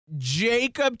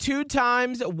Jacob, 2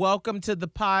 times. Welcome to the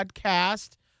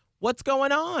podcast. What's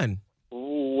going on?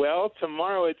 Well,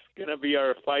 tomorrow it's going to be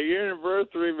our 5-year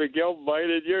anniversary. Miguel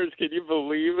invited yours. Can you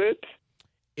believe it?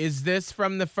 Is this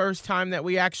from the first time that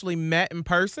we actually met in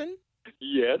person?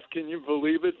 Yes. Can you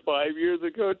believe it? 5 years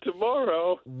ago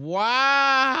tomorrow.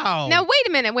 Wow. Now, wait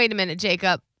a minute,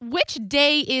 Jacob. Which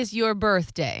day is your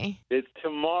birthday? It's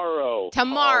tomorrow.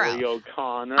 Tomorrow. Holly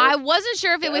O'Connor. I wasn't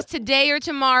sure if it was today or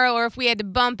tomorrow or if we had to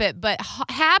bump it, but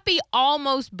happy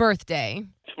almost birthday.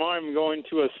 Tomorrow I'm going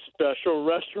to a special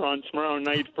restaurant tomorrow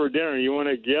night for dinner. You want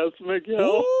to guess,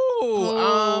 Miguel?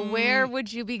 Ooh, where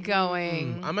would you be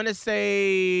going? I'm going to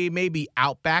say maybe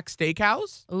Outback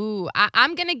Steakhouse. Ooh,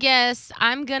 I'm gonna guess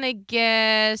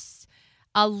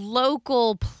a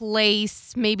local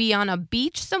place, maybe on a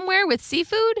beach somewhere with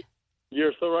seafood.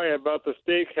 You're so right about the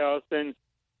steakhouse, and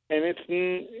it's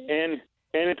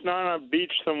not on a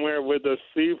beach somewhere with the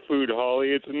seafood, Holly.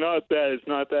 It's not that.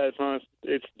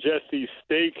 It's Jesse's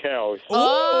Steakhouse.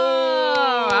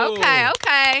 Oh,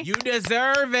 okay. You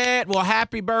deserve it. Well,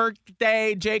 happy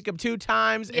birthday, Jacob, 2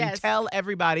 times. Yes. And tell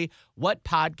everybody what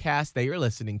podcast they are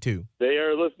listening to. They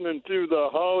are listening to the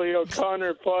Holly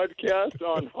O'Connor podcast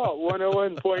on Hot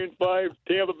 101.5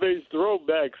 Tampa Bay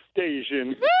Throwback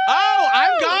Station. Oh,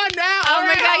 I'm gone now. Oh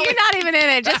my God, you're not even in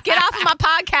it. Just get off of my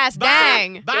podcast,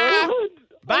 dang. Bye.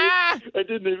 Bye. I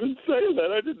didn't even say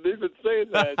that. I didn't even say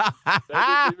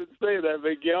that,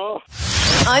 Miguel.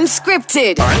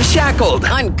 Unscripted, Unshackled.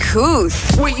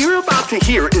 uncouth. What you're about to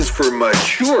hear is for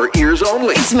mature ears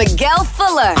only. It's Miguel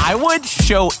Fuller I would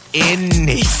show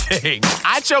anything.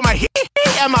 I'd show my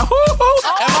hee-hee and my hoo-hoo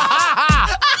and my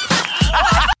ha-ha.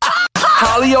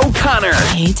 Holly O'Connor.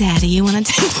 Hey, Daddy, you want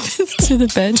to take this to the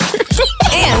bedroom?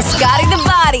 and Scotty the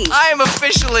Body. I am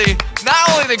officially not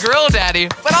only the grill daddy,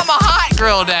 but I'm a hot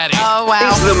grill daddy. Oh,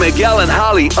 It's wow. the Miguel and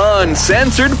Holly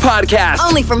Uncensored Podcast.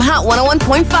 Only from Hot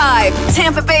 101.5,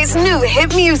 Tampa Bay's new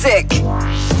hit music.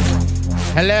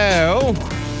 Hello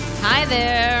Hi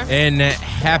there. and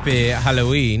happy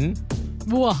Halloween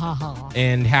Wahaha.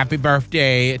 and happy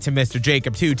birthday to Mr.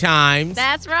 Jacob 2 times.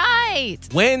 That's right.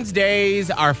 Wednesdays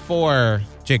are for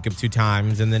Jacob 2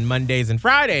 times, and then Mondays and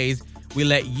Fridays we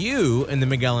let you and the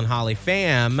Miguel and Holly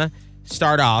fam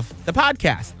start off the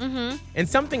podcast. Mm-hmm. And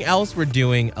something else we're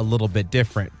doing a little bit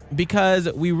different because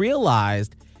we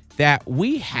realized that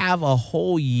we have a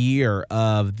whole year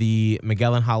of the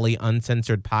Miguel and Holly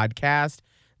Uncensored podcast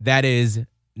that is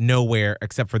nowhere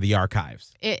except for the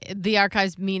archives. The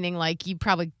archives meaning like you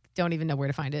probably don't even know where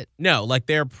to find it. No, like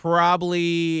they're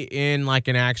probably in like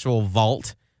an actual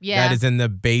vault Yeah. that is in the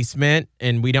basement,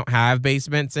 and we don't have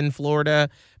basements in Florida,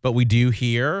 but we do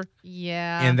here,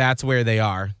 Yeah. and that's where they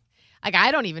are. Like,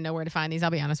 I don't even know where to find these, I'll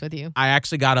be honest with you. I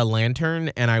actually got a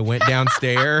lantern, and I went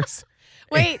downstairs.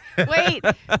 Wait.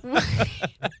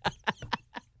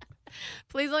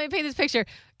 Please let me paint this picture.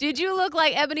 Did you look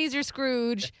like Ebenezer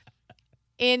Scrooge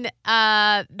in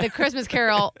the Christmas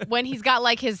Carol when he's got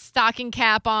like his stocking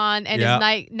cap on and Yeah.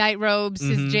 his night robes,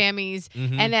 his jammies,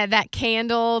 and that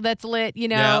candle that's lit, you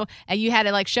know, Yeah. and you had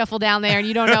to like shuffle down there and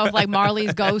you don't know if like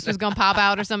Marley's ghost was gonna pop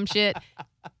out or some shit.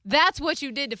 That's what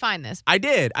you did to find this. I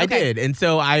did. And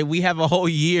so we have a whole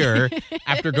year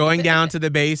after going down to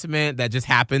the basement that just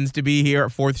happens to be here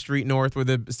at 4th Street North where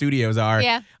the studios are.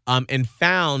 Yeah. And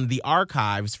found the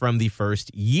archives from the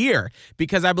first year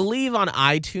because I believe on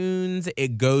iTunes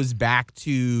it goes back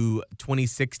to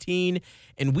 2016,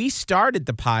 and we started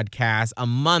the podcast a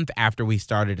month after we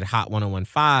started at Hot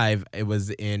 101.5. It was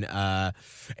in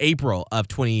April of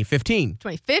 2015.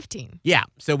 2015. Yeah,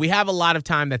 so we have a lot of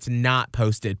time that's not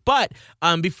posted. But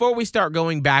before we start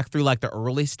going back through like the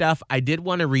early stuff, I did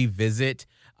want to revisit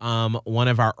one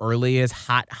of our earliest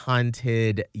hot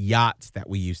haunted yachts that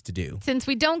we used to do. Since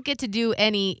we don't get to do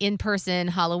any in-person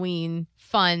Halloween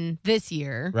fun this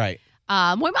year, Right.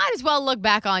 we might as well look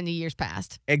back on the years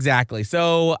past. Exactly.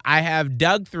 So I have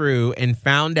dug through and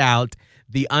found out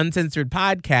the Uncensored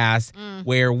podcast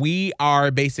where we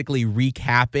are basically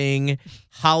recapping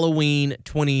Halloween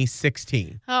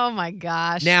 2016. Oh my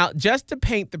gosh. Now, just to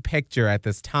paint the picture at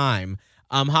this time,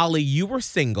 Holly, you were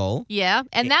single. Yeah,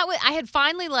 and that was I had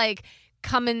finally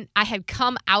I had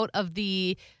come out of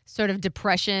the sort of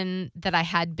depression that I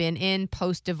had been in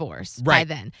post-divorce by Right,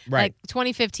 then. right. Like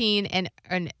 2015 and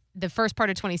the first part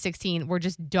of 2016 were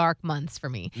just dark months for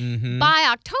me. Mm-hmm. By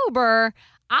October,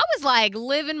 I was like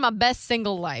living my best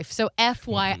single life. So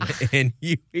FYI. And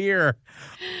you hear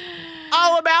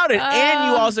all about it. And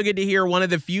you also get to hear one of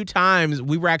the few times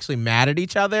we were actually mad at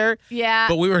each other. Yeah.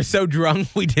 But we were so drunk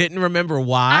we didn't remember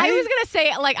why. I was going to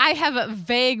say, like, I have a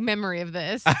vague memory of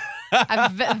this.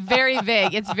 Very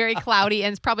vague. It's very cloudy,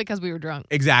 and it's probably because we were drunk.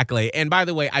 Exactly. And by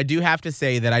the way, I do have to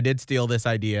say that I did steal this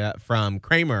idea from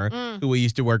Kramer, who we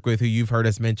used to work with, who you've heard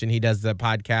us mention. He does the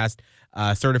podcast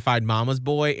Certified Mama's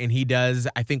Boy, and he does,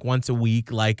 I think, once a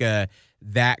week, like a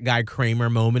That Guy Kramer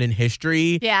moment in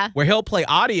history. Yeah. Where he'll play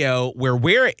audio where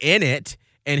we're in it,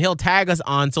 and he'll tag us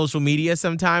on social media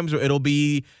sometimes, where it'll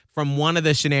be from one of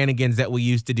the shenanigans that we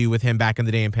used to do with him back in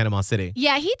the day in Panama City.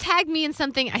 Yeah, he tagged me in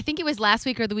something, I think it was last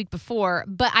week or the week before,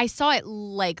 but I saw it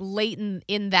like late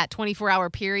in that 24-hour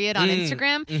period on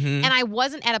Instagram, and I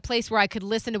wasn't at a place where I could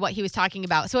listen to what he was talking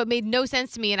about. So it made no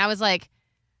sense to me, and I was like,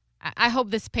 I hope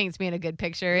this paints me in a good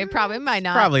picture. It probably might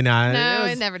not. Probably not. No,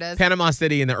 was it never does. Panama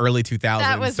City in the early 2000s.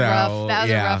 That was rough. That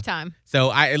was a rough time.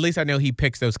 So at least I know he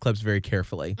picks those clips very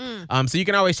carefully. So you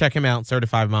can always check him out,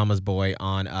 Certified Mama's Boy,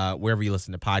 on wherever you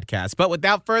listen to podcasts. But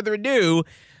without further ado,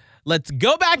 let's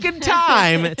go back in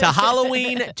time to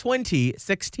Halloween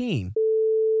 2016.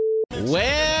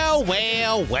 Well.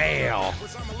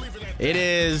 It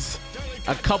is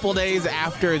a couple days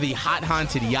after the Hot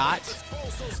Haunted Yacht.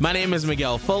 My name is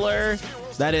Miguel Fuller.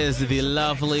 That is the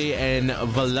lovely and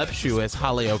voluptuous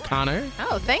Holly O'Connor.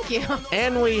 Oh, thank you.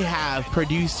 And we have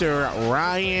producer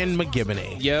Ryan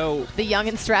McGibney. Yo. The young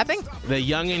and strapping? The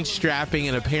young and strapping,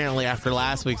 and apparently after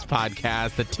last week's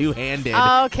podcast, the two-handed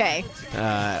Okay.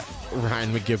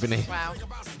 Ryan McGibney.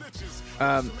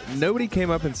 Wow. Nobody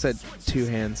came up and said two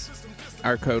hands,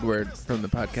 our code word from the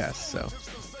podcast, so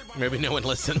Maybe no one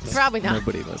listens. Probably not.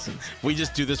 nobody listens. We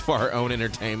just do this for our own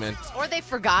entertainment. Or they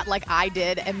forgot like I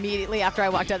did immediately after I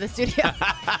walked out of the studio.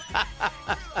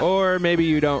 Or maybe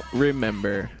you don't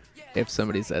remember if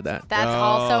somebody said that. That's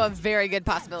also a very good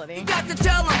possibility.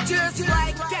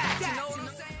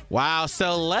 Wow,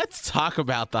 so let's talk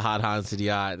about the Hot Haunted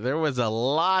Yacht. There was a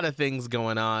lot of things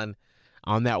going on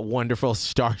that wonderful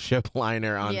Starship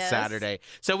liner on Saturday.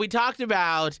 So we talked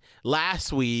about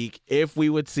last week if we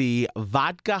would see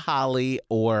vodka Holly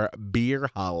or beer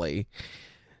Holly.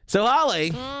 So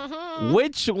Holly,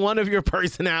 which one of your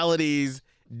personalities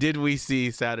did we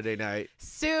see Saturday night?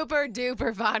 Super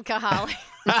duper vodka Holly.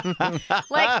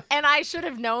 And I should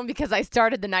have known because I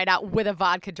started the night out with a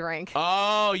vodka drink.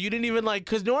 Oh, you didn't even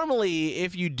because normally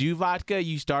if you do vodka,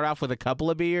 you start off with a couple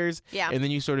of beers. Yeah. And then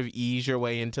you sort of ease your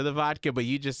way into the vodka, but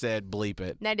you just said bleep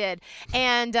it. And I did.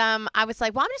 And I was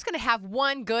like, well, I'm just going to have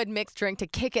one good mixed drink to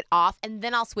kick it off, and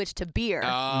then I'll switch to beer.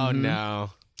 Oh,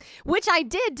 no. Which I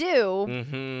did do.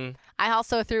 Mm-hmm. I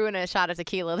also threw in a shot of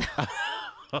tequila, though.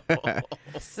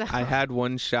 So, I had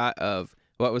one shot of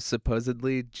what was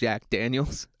supposedly Jack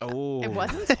Daniels. Oh. it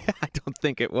wasn't? I don't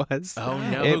think it was. Oh,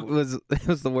 no. It was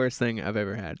the worst thing I've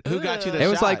ever had. Who got you the It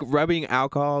was shot? like rubbing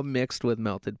alcohol mixed with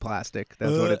melted plastic.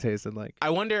 That's what it tasted like. I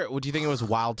wonder, would you think it was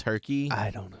wild turkey?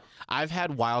 I don't know. I've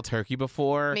had wild turkey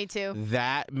before. Me too.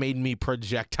 That made me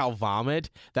projectile vomit.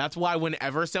 That's why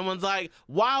whenever someone's like,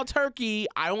 wild turkey,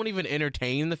 I won't even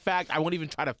entertain the fact. I won't even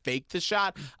try to fake the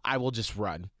shot. I will just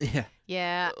run. Yeah.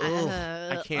 Yeah.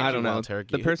 I can't I do don't know. wild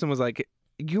turkey. The person was like,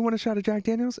 "You want a shot of Jack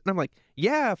Daniels?" And I'm like,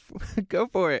 "Yeah, go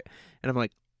for it." And I'm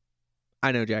like,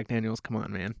 "I know Jack Daniels. Come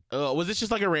on, man." Was this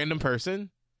just like a random person?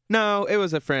 No, it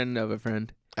was a friend of a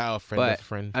friend. Oh, a friend of But a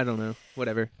friend. I don't know.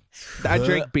 Whatever. I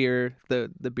drank beer, the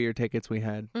beer tickets we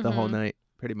had the whole night,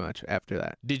 pretty much after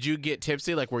that. Did you get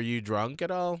tipsy? Like, were you drunk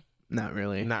at all? Not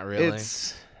really. Not really.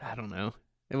 I don't know.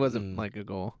 It wasn't like a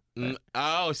goal.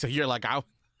 Oh, so you're like,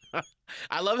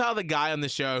 I love how the guy on the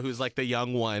show who's like the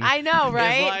young one. I know,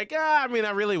 right? Is like, I mean,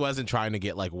 I really wasn't trying to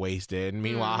get like wasted. And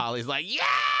meanwhile, Holly's like,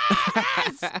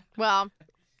 yes! Well,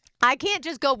 I can't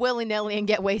just go willy-nilly and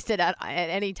get wasted at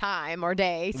any time or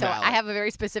day. So Valid. I have a very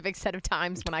specific set of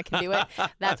times when I can do it.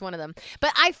 That's one of them.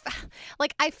 But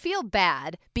I feel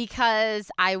bad because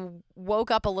I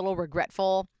woke up a little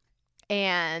regretful,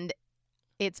 and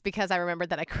it's because I remembered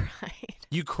that I cried.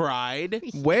 You cried?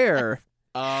 Where?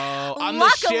 Oh, on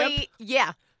Luckily, the ship?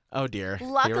 yeah. Oh, dear. Here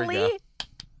we Luckily, go.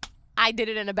 I did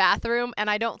it in a bathroom, and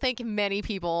I don't think many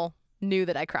people knew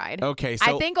that I cried. Okay,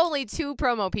 so. I think only 2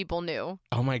 promo people knew.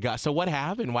 Oh, my God. So what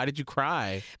happened? Why did you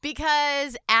cry?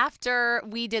 Because after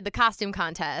we did the costume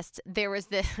contest, there was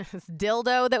this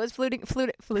dildo that was fluting.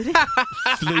 Fluting?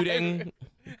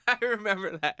 I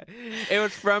remember that. It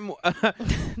was from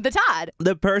The Todd.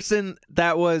 the person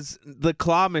that was the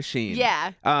claw machine.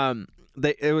 Yeah.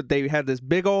 They had this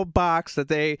big old box that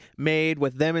they made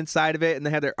with them inside of it, and they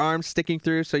had their arms sticking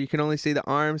through so you can only see the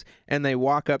arms, and they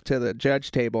walk up to the judge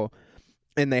table,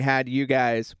 and they had you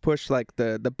guys push like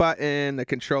the button to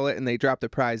control it, and they dropped the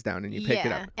prize down, and you picked it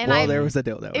Yeah, up. and Well, there was a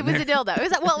dildo. It was a dildo. It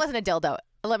was well, it wasn't a dildo.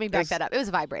 Let me back was- that up. It was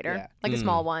a vibrator, yeah. like a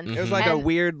small one. It was like a And-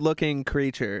 weird looking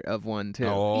creature of one too.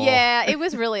 Oh. Yeah, it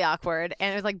was really awkward,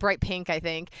 and it was like bright pink, I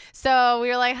think. So we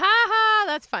were like, ha ha,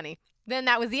 that's funny. Then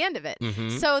that was the end of it.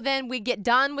 Mhm. So then we get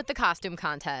done with the costume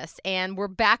contest, and we're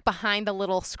back behind the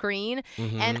little screen.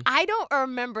 Mhm. And I don't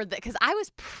remember that because I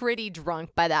was pretty drunk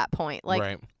by that point. Like,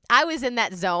 right. I was in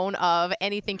that zone of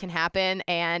anything can happen,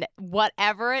 and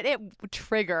whatever it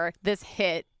trigger this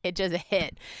hit, it just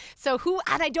hit. So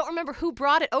and I don't remember who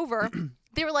brought it over.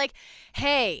 They were like,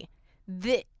 "Hey,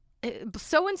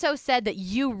 so and so said that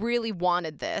you really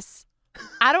wanted this."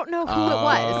 I don't know who it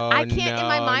was. I can't in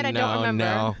my mind. I don't remember.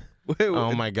 No.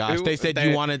 Oh my gosh! They said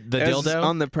you wanted the it was dildo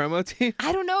on the promo team.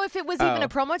 I don't know if it was even Oh. a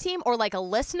promo team or like a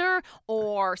listener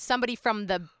or somebody from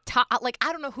the top. Like,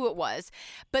 I don't know who it was,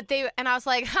 but and I was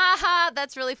like, ha ha,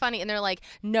 that's really funny. And they're like,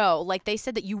 no, like they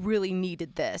said that you really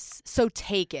needed this, so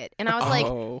take it. And I was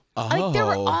like, there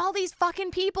were all these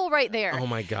fucking people right there. Oh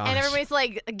my gosh! And everybody's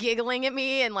like giggling at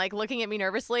me and like looking at me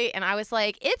nervously. And I was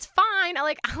like, it's fine.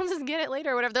 I'll just get it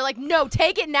later or whatever. They're like, no,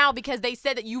 take it now because they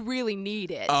said that you really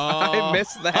need it. I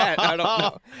missed that. I don't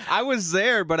know. I was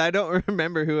there, but I don't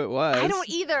remember who it was. I don't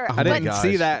either. I didn't but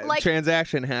see that like,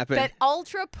 transaction happen. that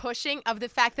ultra pushing of the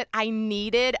fact that I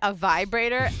needed a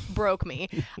vibrator broke me.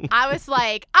 I was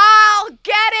like, I'll get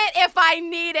it if I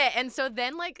need it. And so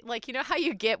then like you know how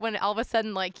you get when all of a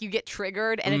sudden like you get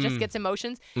triggered and it just gets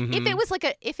emotions?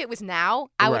 If it was now,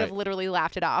 I would have Right. literally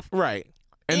laughed it off. right,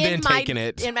 and then taking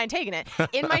it. In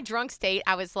my drunk state,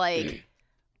 I was like,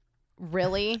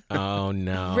 really? Oh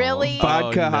no! Really?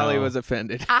 Vodka Oh, no. Holly was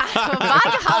offended. Vodka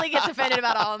Holly gets offended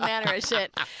about all manner of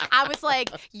shit. I was like,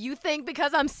 you think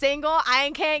because I'm single,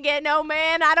 I can't get no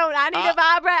man? I need a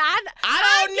vibrator.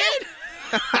 I don't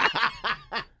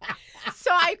need.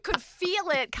 So I could feel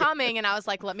it coming, and I was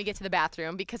like, let me get to the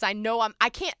bathroom because I know I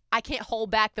can't hold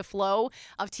back the flow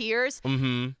of tears.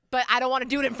 Mm-hmm. But I don't want to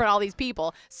do it in front of all these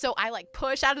people. So I like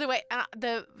push out of the way.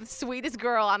 The sweetest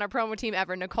girl on our promo team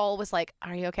ever, Nicole, was like,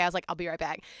 are you okay? I was like, I'll be right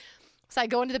back. So I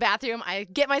go into the bathroom. I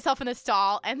get myself in the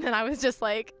stall. And then I was just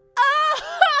like,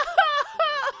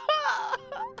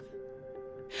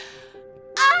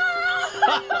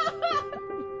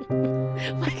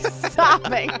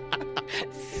 like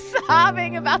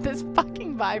sobbing about this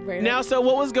fucking vibrator. Now, so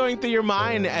what was going through your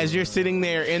mind as you're sitting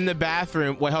there in the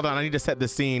bathroom? Wait, hold on. I need to set the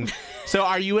scene. So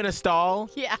are you in a stall?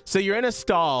 Yeah. So you're in a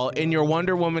stall in your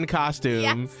Wonder Woman costume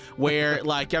Yes. where,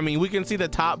 like, I mean, we can see the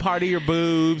top part of your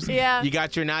boobs. Yeah. You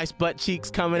got your nice butt cheeks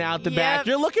coming out the Yep. back.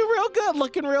 You're looking real good,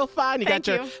 looking real fine. You Thank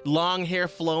got your you. long hair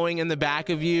flowing in the back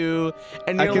of you.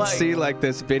 And I you're could like, see like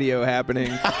this video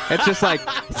happening. It's just like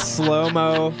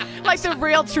slow-mo, Like the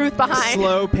real truth behind.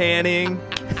 slow panning,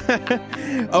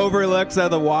 overlooks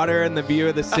of the water and the view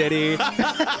of the city.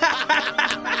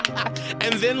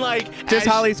 and then, like, Just as-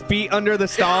 Holly's feet under the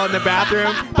stall in the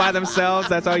bathroom by themselves.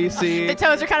 That's all you see. The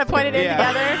toes are kind of pointed in Yeah.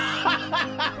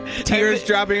 together. Tears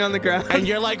dropping on the ground. and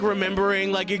you're like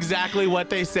remembering like exactly what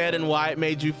they said and why it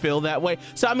made you feel that way.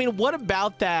 So I mean, what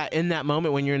about that in that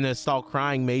moment when you're in the stall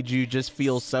crying made you just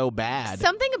feel so bad?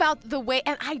 Something about the way,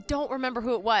 and I don't remember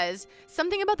who it was,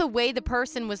 something about the way the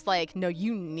person was like, no,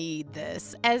 you need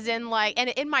this. As in like, and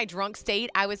in my drunk state,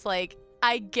 I was like,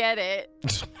 I get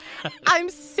it. I'm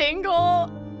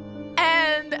single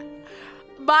and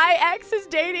my ex is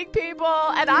dating people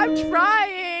and I'm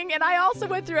trying and I also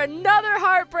went through another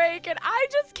heartbreak and I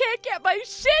just can't get my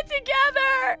shit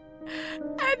together.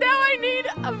 And now I need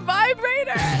a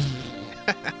vibrator.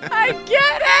 I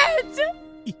get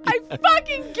it. I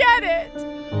fucking get it.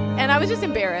 And I was just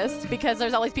embarrassed because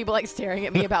there's all these people like staring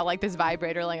at me about like this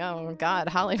vibrator, like, oh God,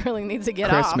 Holly really needs to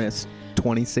get off. Christmas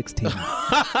 2016.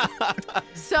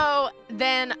 So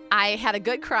then I had a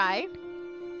good cry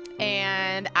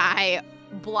and I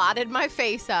blotted my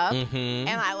face up Mm-hmm.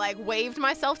 and I like waved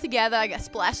myself together. I got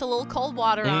splashed a little cold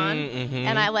water on Mm-hmm.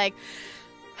 and I like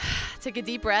took a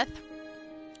deep breath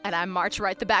and I marched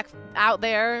right the back out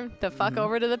there, the fuck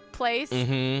over to the place.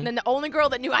 Mm-hmm. And then the only girl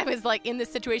that knew I was like in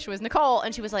this situation was Nicole,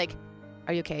 and she was like,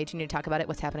 are you okay? Do you need to talk about it?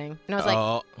 What's happening? And I was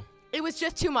like, it was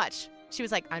just too much. She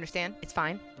was like, I understand. It's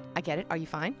fine. I get it. Are you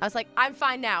fine? I was like, I'm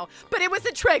fine now. But it was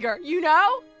a trigger, you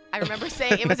know? I remember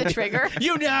saying it was a trigger.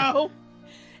 You know.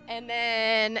 And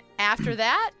then after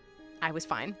that, I was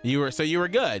fine. You were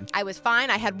good. I was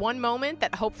fine. I had one moment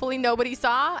that hopefully nobody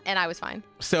saw, and I was fine.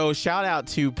 So shout out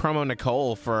to Promo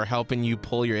Nicole for helping you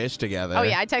pull your ish together. Oh,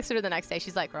 yeah. I texted her the next day.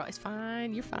 She's like, girl, it's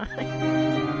fine. You're fine.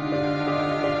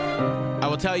 I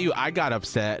will tell you, I got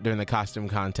upset during the costume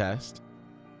contest.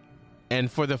 And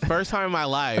for the first time in my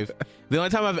life, the only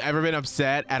time I've ever been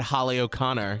upset at Holly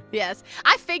O'Connor, Yes.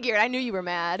 I figured. I knew you were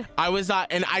mad. I was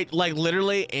and I like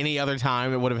literally any other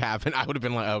time it would have happened, I would have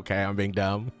been like, okay, I'm being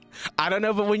dumb. I don't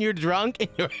know, but when you're drunk and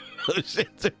your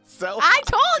emotions are so I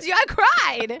told you. I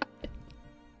cried.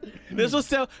 This was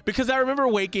so because I remember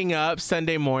waking up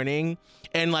Sunday morning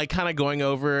and like kind of going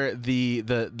over the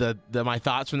my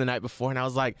thoughts from the night before, and I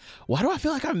was like, why do I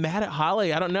feel like I'm mad at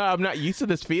Holly? I don't know. I'm not used to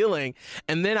this feeling.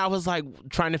 And then I was like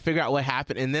trying to figure out what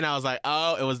happened, and then I was like,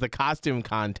 oh, it was the costume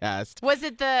contest. Was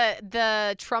it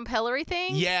the Trump Hillary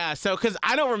thing? Yeah, so because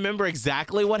I don't remember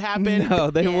exactly what happened. No,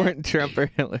 they Yeah. weren't Trump or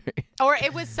Hillary. Or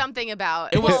it was something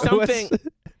about. It was well, something.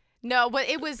 No, but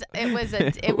it was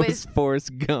It was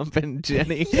Forrest Gump and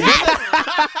Jenny.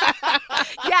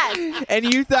 Yes.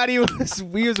 And you thought he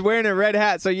was wearing a red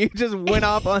hat, so you just went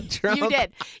off on Trump. You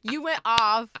did. You went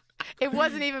off. It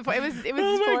wasn't even. It was. Oh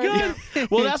my Forrest god!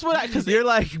 Gump. Well, that's what because You're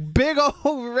like big old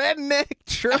redneck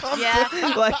Trump,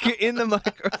 Yeah. like in the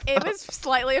microphone. It was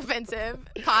slightly offensive,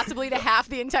 possibly to half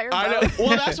the entire vote. I know. Well,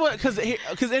 that's what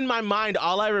because in my mind,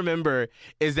 all I remember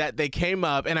is that they came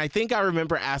up, and I think I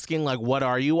remember asking like, "What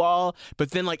are you all?" But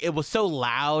then like it was so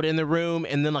loud in the room,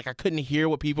 and then like I couldn't hear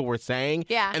what people were saying.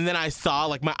 Yeah. And then I saw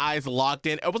like my eyes locked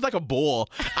in. It was like a bull.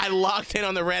 I locked in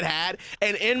on the red hat,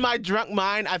 and in my drunk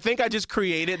mind, I think I just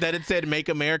created that it said "Make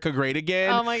America Great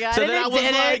Again." Oh my God, So and then it I was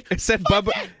did it. like, It said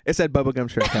Bubba. It said Bubblegum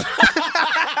Shrimp Cup.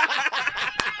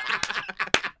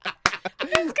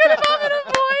 Could have been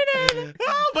avoided.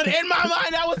 Oh, but in my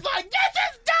mind, I was like, "This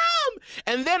is dumb."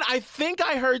 And then I think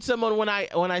I heard someone when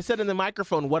I said in the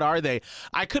microphone, "What are they?"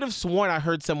 I could have sworn I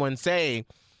heard someone say,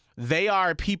 "They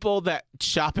are people that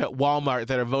shop at Walmart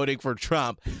that are voting for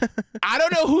Trump." I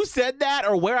don't know who said that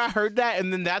or where I heard that,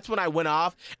 and then that's when I went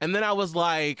off. And then I was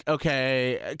like,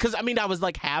 okay, because I mean I was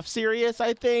like half serious,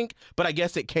 I think, but I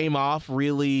guess it came off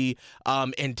really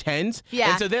intense.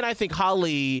 Yeah. And so then I think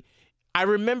Holly, I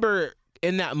remember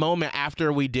in that moment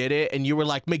after we did it, and you were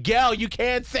like, "Miguel, you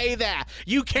can't say that.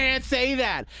 You can't say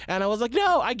that." And I was like,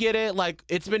 "No, I get it. Like,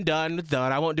 it's been done. It's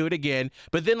done. I won't do it again."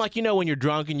 But then, like, you know, when you're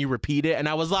drunk and you repeat it, and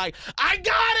I was like, "I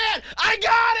got it. I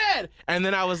got it." And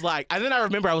then I was like, and then I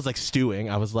remember I was like stewing.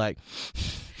 I was like,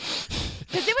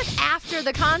 Because it was after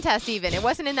the contest. Even it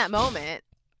wasn't in that moment.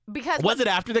 Because was it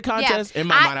after the yeah, contest? In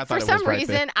my mind, I thought it was for some right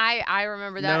reason there. I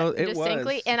remember that No, it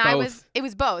distinctly, was and both. it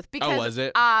was both because was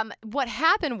it? what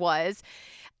happened was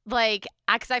like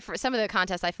because for some of the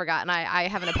contests I forgot, and I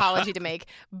have an apology to make,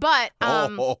 but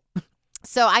Oh.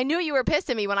 So I knew you were pissed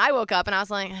at me when I woke up, and I was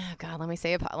like, oh, God, let me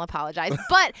say I'll apologize.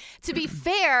 But to be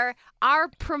fair, our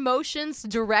promotions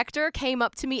director came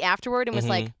up to me afterward and was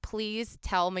like, please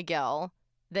tell Miguel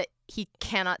that he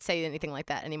cannot say anything like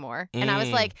that anymore. And I was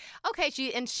like, okay,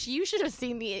 you should have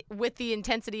seen me with the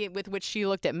intensity with which she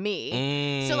looked at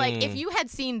me. So like if you had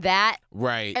seen that,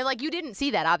 Right. and like you didn't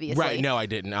see that obviously. Right. No, I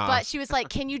didn't. But she was like,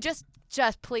 can you just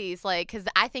please, like, because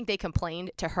I think they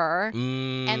complained to her,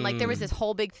 and like there was this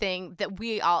whole big thing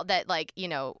that like, you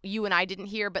know, you and I didn't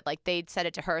hear, but like they'd said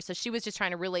it to her, so she was just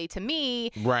trying to relay to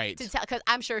me, Right. to tell, because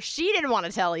I'm sure she didn't want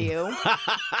to tell you.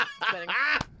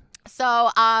 So,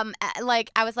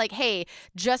 like I was like, hey,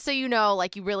 just so you know,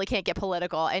 like you really can't get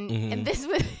political, and this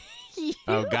was.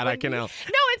 Oh God, I can. No,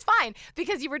 it's fine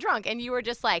because you were drunk and you were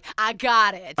just like, I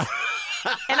got it,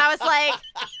 and I was like,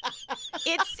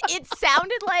 it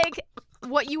sounded like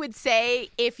what you would say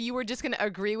if you were just going to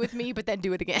agree with me, but then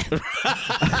do it again.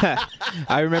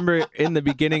 I remember in the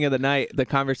beginning of the night, the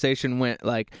conversation went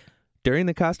like, during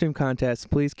the costume contest,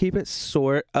 please keep it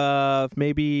sort of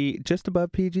maybe just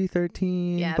above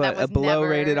PG-13, Yeah, but that was below never-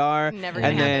 rated R. never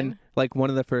And gonna then happen. like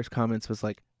one of the first comments was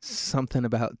like something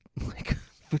about like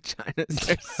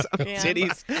vaginas or some Yeah.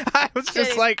 titties. I was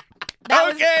just Titties. like,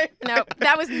 That okay.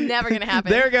 that was never going to happen.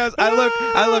 There it goes.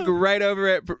 I look right over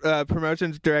at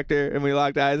promotions director, and we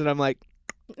locked eyes, and I'm like,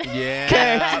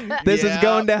 Yeah. this is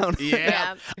going down. Yeah.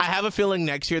 Yeah. I have a feeling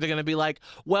next year they're going to be like,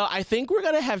 well, I think we're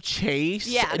going to have Chase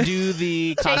Yeah. do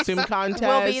the costume contest.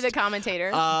 Will be the commentator.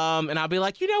 And I'll be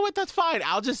like, you know what? That's fine.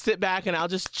 I'll just sit back and I'll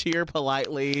just cheer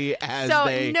politely as So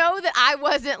they. know that I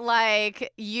wasn't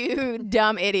like, you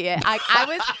dumb idiot. I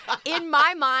was, in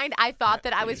my mind, I thought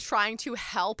that I was trying to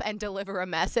help and deliver a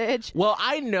message. Well,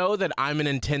 I know that I'm an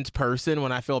intense person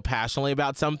when I feel passionately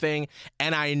about something.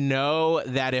 And I know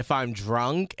that if I'm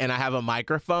drunk and I have a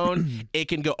microphone, it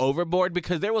can go overboard,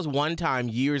 because there was one time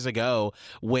years ago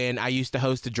when I used to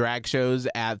host the drag shows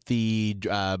at the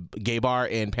gay bar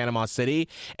in Panama City.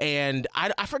 And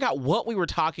I forgot what we were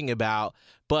talking about,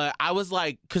 But I was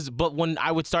like, but when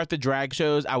I would start the drag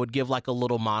shows, I would give like a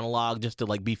little monologue just to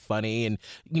like be funny and,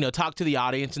 talk to the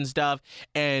audience and stuff.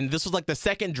 And this was like the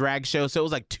second drag show. So it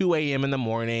was like 2 a.m. in the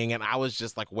morning and I was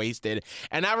just like wasted.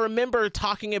 And I remember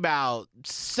talking about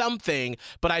something,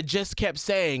 but I just kept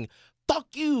saying, fuck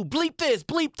you, bleep this,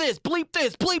 bleep this, bleep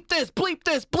this, bleep this, bleep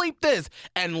this, bleep this.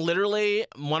 And literally,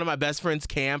 one of my best friends,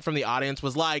 Cam, from the audience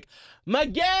was like,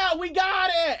 Miguel, we got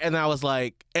it. And I was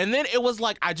like, and then it was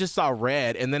like, I just saw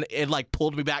red. And then it like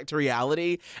pulled me back to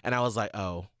reality. And I was like,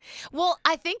 oh. Well,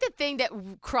 I think the thing that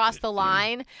crossed the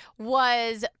line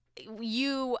was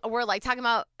you were like talking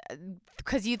about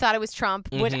because you thought it was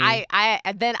Trump, which I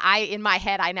in my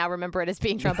head I now remember it as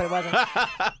being Trump, but it wasn't.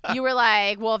 You were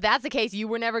like, well, if that's the case, you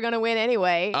were never going to win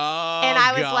anyway. Oh, and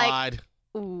I was God. like,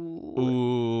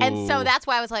 ooh. And so that's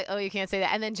why I was like, oh, you can't say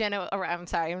that. And then Jenna, I'm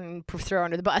sorry, I'm going to throw her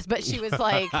under the bus, but she was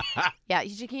like, yeah,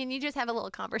 can you just have a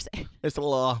little conversation? It's a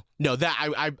little. No,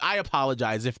 that I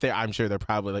apologize if I'm sure they're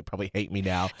probably hate me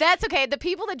now. That's okay. The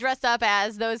people that dressed up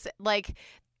as those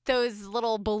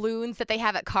little balloons that they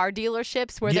have at car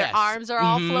dealerships where their arms are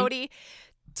all floaty.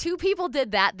 2 people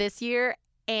did that this year,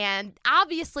 and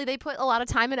obviously they put a lot of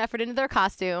time and effort into their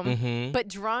costume. But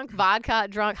drunk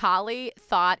Holly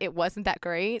thought it wasn't that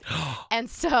great, and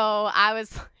so I'm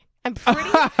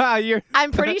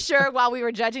pretty sure while we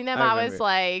were judging them, I was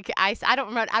like, I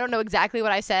don't know exactly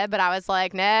what I said, but I was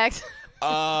like, next.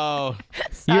 Oh,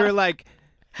 So- You were like,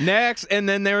 next, and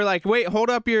then they were like, wait, hold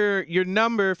up your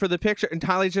number for the picture, and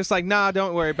Holly's just like, nah,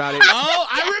 don't worry about it. Oh,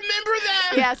 I remember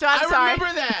that. Yeah, so I'm sorry. I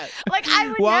remember that. Like, I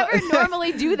would never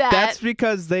normally do that. That's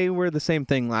because they were the same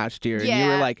thing last year, and you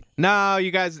were like, no,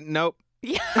 you guys, nope.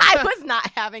 Yeah, I was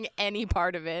not having any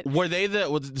part of it. Were they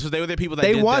so they were the people that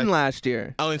They did won last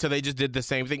year. Oh, and so they just did the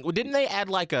same thing. Well, didn't they add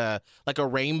like a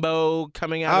rainbow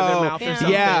coming out of their mouth or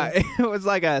something? Yeah, it was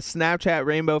like a Snapchat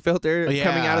rainbow filter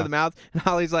coming out of the mouth. And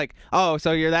Holly's like, oh,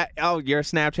 so you're a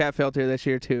Snapchat filter this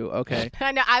year too. Okay.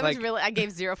 I know. I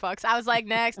gave 0 fucks. I was like,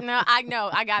 next. No, I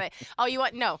got it. Oh, you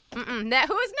want? No. Who's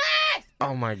next?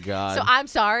 Oh my God. So I'm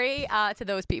sorry to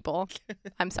those people.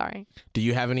 I'm sorry. Do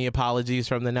you have any apologies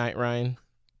from the night, Ryan?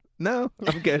 No,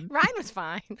 I'm good. Ryan was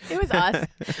fine. It was us.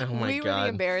 Oh my we God. were the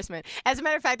embarrassment. As a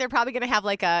matter of fact, they're probably going to have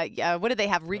like what do they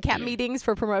have? Recap meetings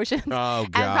for promotions. Oh God.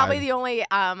 And probably the only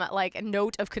like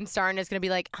note of concern is going to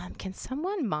be like, can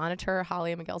someone monitor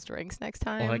Holly and Miguel's drinks next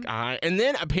time? And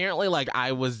then apparently like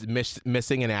I was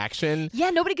missing in action. Yeah,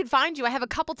 nobody could find you. I have a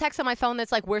couple texts on my phone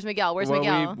that's like, where's Miguel? Where's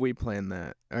Miguel? We planned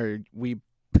that, or we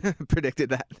predicted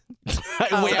that.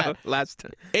 Yeah. Last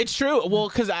time. It's true. Well,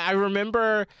 because I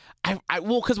remember,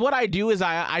 because what I do is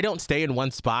I don't stay in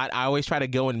one spot. I always try to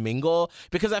go and mingle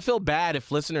because I feel bad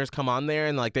if listeners come on there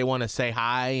and like they want to say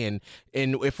hi and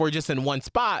if we're just in one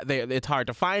spot, it's hard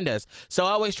to find us. So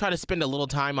I always try to spend a little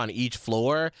time on each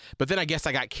floor. But then I guess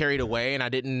I got carried away and I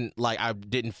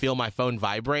didn't feel my phone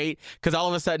vibrate because all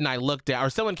of a sudden I looked at, or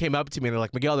someone came up to me and they're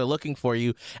like, Miguel, they're looking for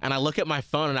you. And I look at my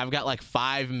phone and I've got like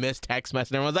 5 missed text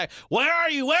messages. Everyone's like, where are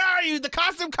you? Where are you? The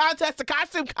costume contest.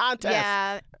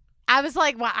 Yeah. I was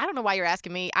like, well, I don't know why you're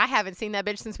asking me. I haven't seen that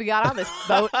bitch since we got on this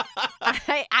boat.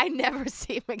 I never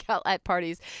see Miguel at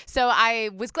parties. So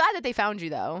I was glad that they found you,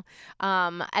 though.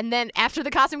 And then after the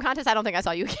costume contest, I don't think I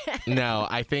saw you again. No,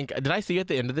 did I see you at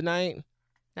the end of the night?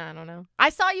 No, I don't know.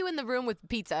 I saw you in the room with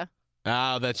pizza.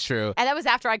 Oh, that's true. And that was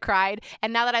after I cried.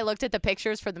 And now that I looked at the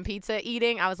pictures for the pizza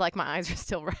eating, I was like, my eyes are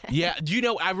still red. Yeah. Do you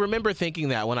know, I remember thinking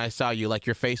that when I saw you, like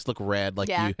your face looked red, like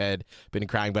you had been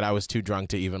crying, but I was too drunk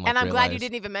to even And I'm realize. glad you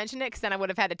didn't even mention it because then I would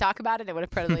have had to talk about it. It would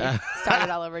have probably started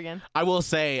all over again. I will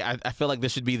say, I feel like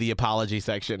this should be the apology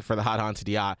section for the Hot Haunted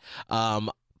Yacht.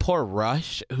 Poor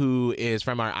Rush, who is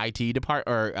from our IT department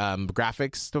or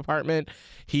graphics department,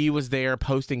 he was there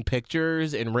posting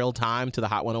pictures in real time to the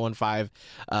Hot 1015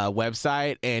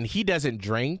 website, and he doesn't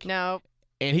drink. No.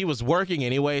 And he was working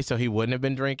anyway, so he wouldn't have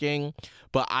been drinking.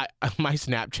 But my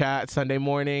Snapchat Sunday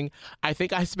morning, I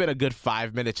think I spent a good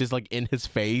 5 minutes just like in his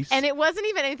face. And it wasn't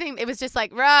even anything. It was just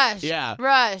like, Rush. Yeah.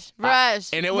 Rush.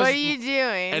 And it was, what are you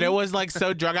doing? And it was like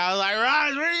so drunk. I was like,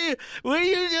 Rush, what are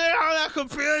you doing on that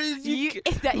computer?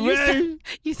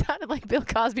 You sounded like Bill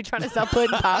Cosby trying to sell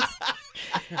pudding pops.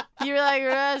 You were like,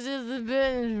 Rush is the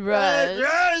business,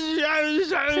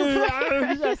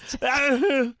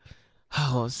 Rush.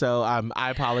 Oh, so I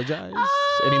apologize.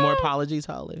 Any more apologies,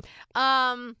 Holly?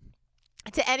 To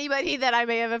anybody that I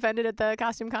may have offended at the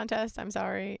costume contest, I'm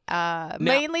sorry.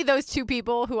 Mainly those 2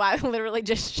 people who I literally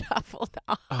just shuffled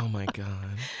off. Oh my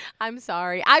God. I'm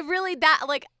sorry.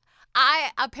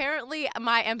 Apparently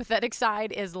my empathetic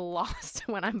side is lost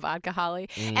when I'm vodka Holly.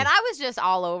 And I was just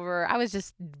all over. I was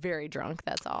just very drunk,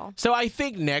 that's all. So I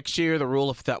think next year the rule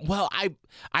of thumb. Well,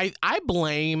 I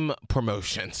blame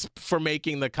promotions for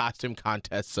making the costume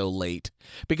contest so late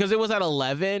because it was at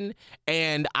 11,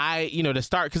 and to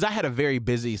start because I had a very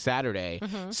busy Saturday.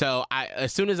 So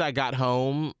as soon as I got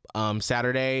home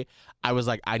Saturday, I was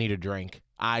like, I need a drink.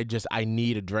 I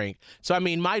need a drink. So, I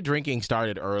mean, my drinking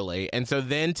started early. And so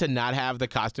then to not have the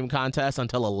costume contest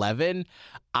until 11,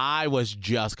 I was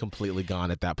just completely gone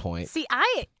at that point. See,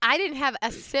 I didn't have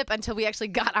a sip until we actually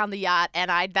got on the yacht. And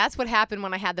that's what happened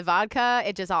when I had the vodka.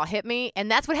 It just all hit me.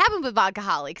 And that's what happened with Vodka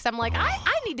Holly. Because I'm like,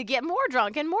 I need to get more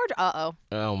drunk and more. Uh-oh.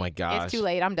 Oh, my gosh. It's too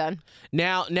late. I'm done.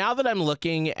 Now that I'm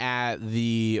looking at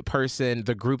the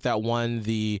group that won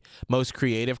the most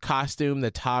creative costume,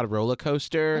 the Todd roller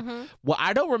coaster, well,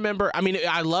 I don't remember. I mean,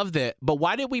 I loved it, but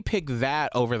why did we pick that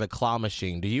over the claw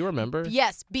machine? Do you remember?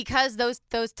 Yes, because those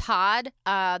Todd,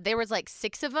 there was like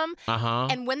 6 of them.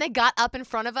 And when they got up in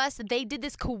front of us, they did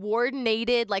this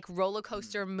coordinated like roller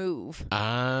coaster move.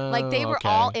 Like they were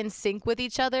all in sync with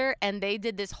each other, and they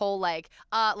did this whole like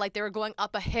they were going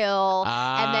up a hill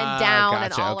and then down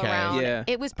and all around. Yeah.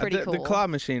 It was pretty cool. The claw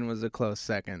machine was a close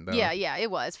second, though. Yeah, it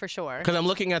was for sure. Because I'm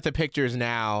looking at the pictures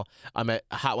now. I'm at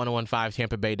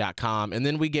hot1015tampabay.com, and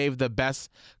then we gave the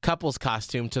best couples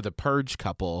costume to the Purge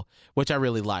couple, which I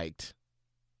really liked.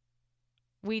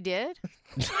 We did?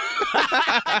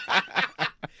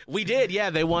 We did, yeah.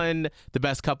 They won the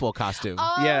best couple costume.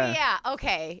 Oh, yeah.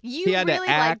 Okay. You really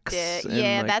liked it.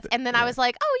 Yeah, and then I was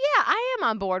like, oh, yeah, I am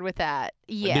on board with that.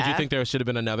 Yeah. Did you think there should have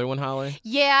been another one, Holly?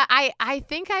 Yeah, I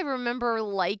think I remember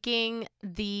liking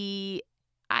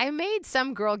I made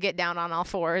some girl get down on all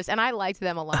fours, and I liked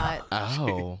them a lot.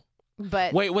 Oh.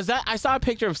 But wait, was that? I saw a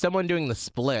picture of someone doing the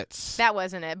splits. That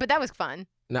wasn't it, but that was fun.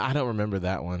 No, I don't remember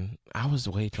that one. I was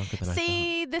way drunker than I thought.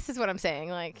 See, this is what I'm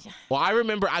saying. Like, well, I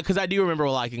remember because I do remember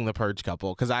liking the Purge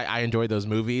couple because I enjoyed those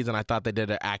movies and I thought they did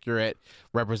an accurate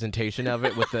representation of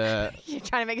it with the. You're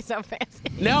trying to make it sound fancy.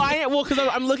 No, because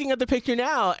I'm looking at the picture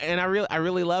now and I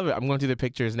really love it. I'm going through the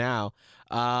pictures now.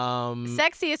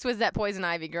 Sexiest was that Poison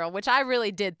Ivy girl, which I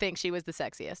really did think she was the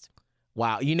sexiest.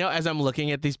 Wow, as I'm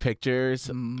looking at these pictures,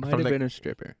 might have been a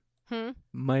stripper.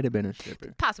 Might have been a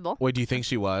stripper. Possible. Wait, do you think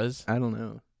she was? I don't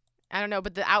know. I don't know,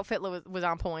 but the outfit was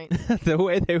on point. The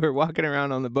way they were walking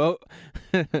around on the boat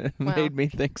made me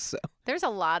think so. There's a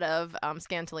lot of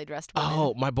scantily dressed women.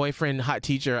 Oh, my boyfriend, hot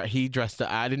teacher, he dressed up.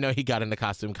 I didn't know he got in the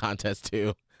costume contest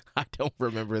too. I don't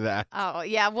remember that. Oh,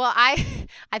 yeah. Well, I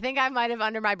think I might have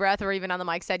under my breath or even on the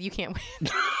mic said, you can't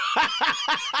win.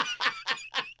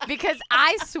 Because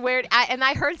I swear, and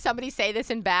I heard somebody say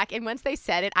this in back, and once they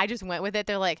said it, I just went with it.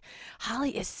 They're like,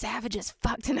 Holly is savage as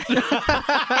fuck tonight.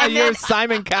 You're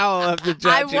Simon Cowell of the judging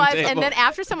I was, table. and then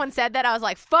after someone said that, I was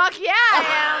like, fuck yeah,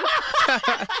 I am.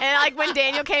 And like when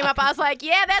Daniel came up, I was like,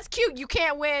 yeah, that's cute. You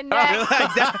can't win. Next.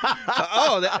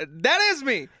 That is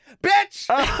me. Bitch!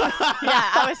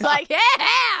 Yeah, I was like, yeah,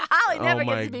 Holly never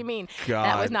gets to be mean. God.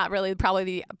 That was not really probably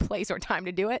the place or time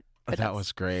to do it. But that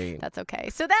was great. That's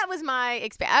okay. So that was my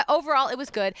experience. Overall, it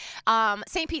was good.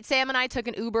 St. Pete Sam and I took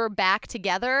an Uber back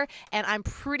together, and I'm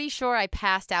pretty sure I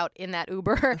passed out in that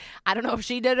Uber. I don't know if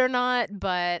she did or not,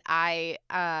 but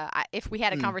if we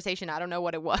had a conversation, I don't know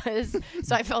what it was.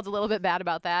 So I felt a little bit bad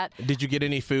about that. Did you get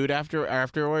any food afterwards?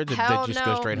 Hell or did you just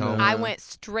go straight home? I went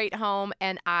straight home,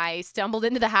 and I stumbled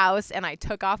into the house, and I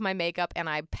took off my makeup, and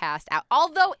I passed out.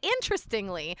 Although,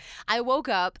 interestingly, I woke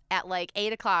up at like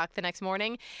 8 o'clock the next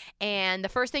morning, and the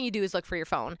first thing you do is look for your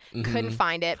phone. Couldn't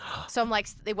find it. So I'm like,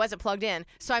 it wasn't plugged in.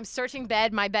 So I'm searching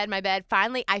my bed.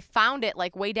 Finally, I found it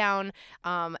like way down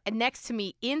next to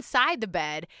me inside the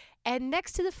bed. And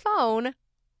next to the phone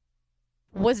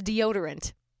was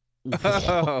deodorant.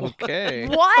 Okay.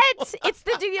 What? It's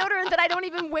the deodorant that I don't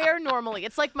even wear normally.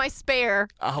 It's like my spare.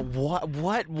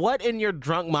 What in your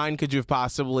drunk mind could you have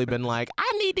possibly been like,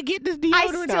 I need to get this deodorant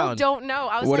I still don't know.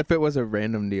 I was what like, if it was a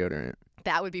random deodorant?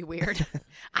 That would be weird.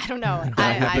 I don't know.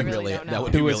 I really don't know.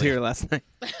 Who was here last night?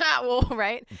 Well,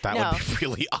 right? That would be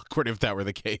really awkward if that were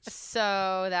the case.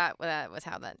 So that was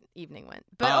how that evening went.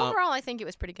 But overall, I think it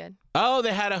was pretty good. Oh,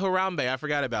 they had a Harambe. I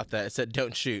forgot about that. It said,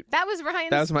 don't shoot. That was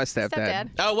Ryan's That was my stepdad.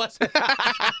 Oh, was it?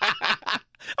 I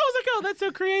was like, oh, that's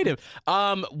so creative.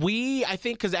 I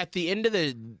think, because at the end of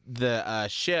the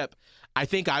ship, I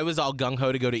think I was all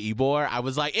gung-ho to go to Ybor. I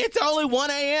was like, it's only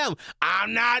 1 a.m.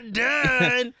 I'm not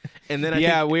done. And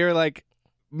then we were like,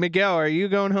 Miguel, are you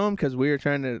going home? Because we were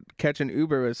trying to catch an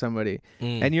Uber with somebody.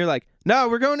 And you're like, no,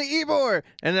 we're going to Ybor.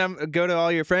 And then I go to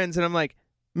all your friends, and I'm like,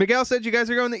 Miguel said you guys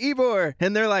are going to Ybor.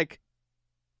 And they're like,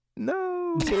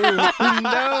 No,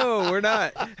 no, we're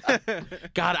not.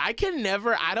 God, I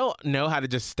don't know how to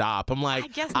just stop. I'm like, I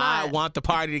guess I not. want the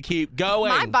party to keep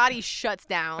going. My body shuts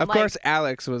down. Of course,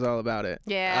 Alex was all about it.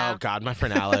 Yeah. Oh, God, my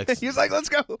friend Alex. He was like, let's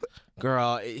go.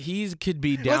 Girl, he could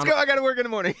be down. Let's go. I got to work in the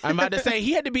morning. I'm about to say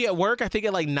he had to be at work, I think,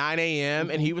 at like 9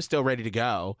 a.m., and he was still ready to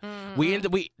go. We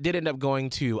did end up going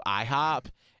to IHOP.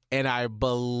 And I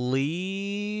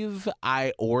believe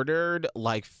I ordered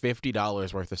like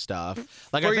 $50 worth of stuff.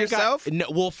 Like For I think yourself?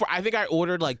 I think I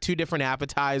ordered like 2 different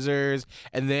appetizers,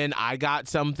 and then I got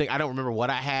something. I don't remember what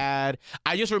I had.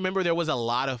 I just remember there was a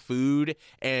lot of food,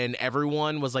 and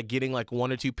everyone was like getting like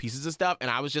 1 or 2 pieces of stuff,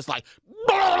 and I was just like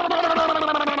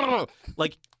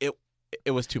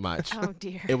it was too much. Oh,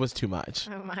 dear. It was too much.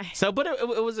 Oh, my. So, but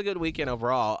it was a good weekend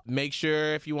overall. Make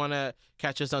sure if you want to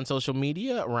catch us on social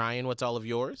media, Ryan, what's all of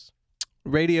yours?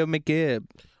 Radio McGibb.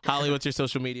 Holly, what's your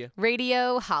social media?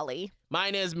 Radio Holly.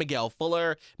 Mine is Miguel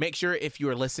Fuller. Make sure if you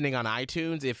are listening on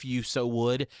iTunes, if you so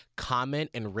would, comment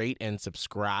and rate and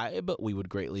subscribe. We would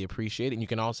greatly appreciate it. And you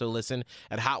can also listen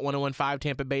at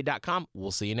hot1015tampabay.com.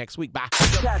 We'll see you next week. Bye.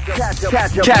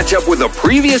 Catch up with the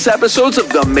previous episodes of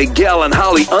the Miguel and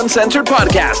Holly Uncensored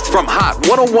podcast from Hot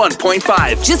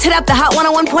 101.5. Just hit up the Hot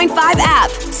 101.5 app,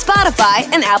 Spotify,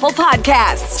 and Apple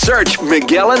Podcasts. Search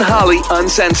Miguel and Holly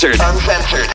Uncensored.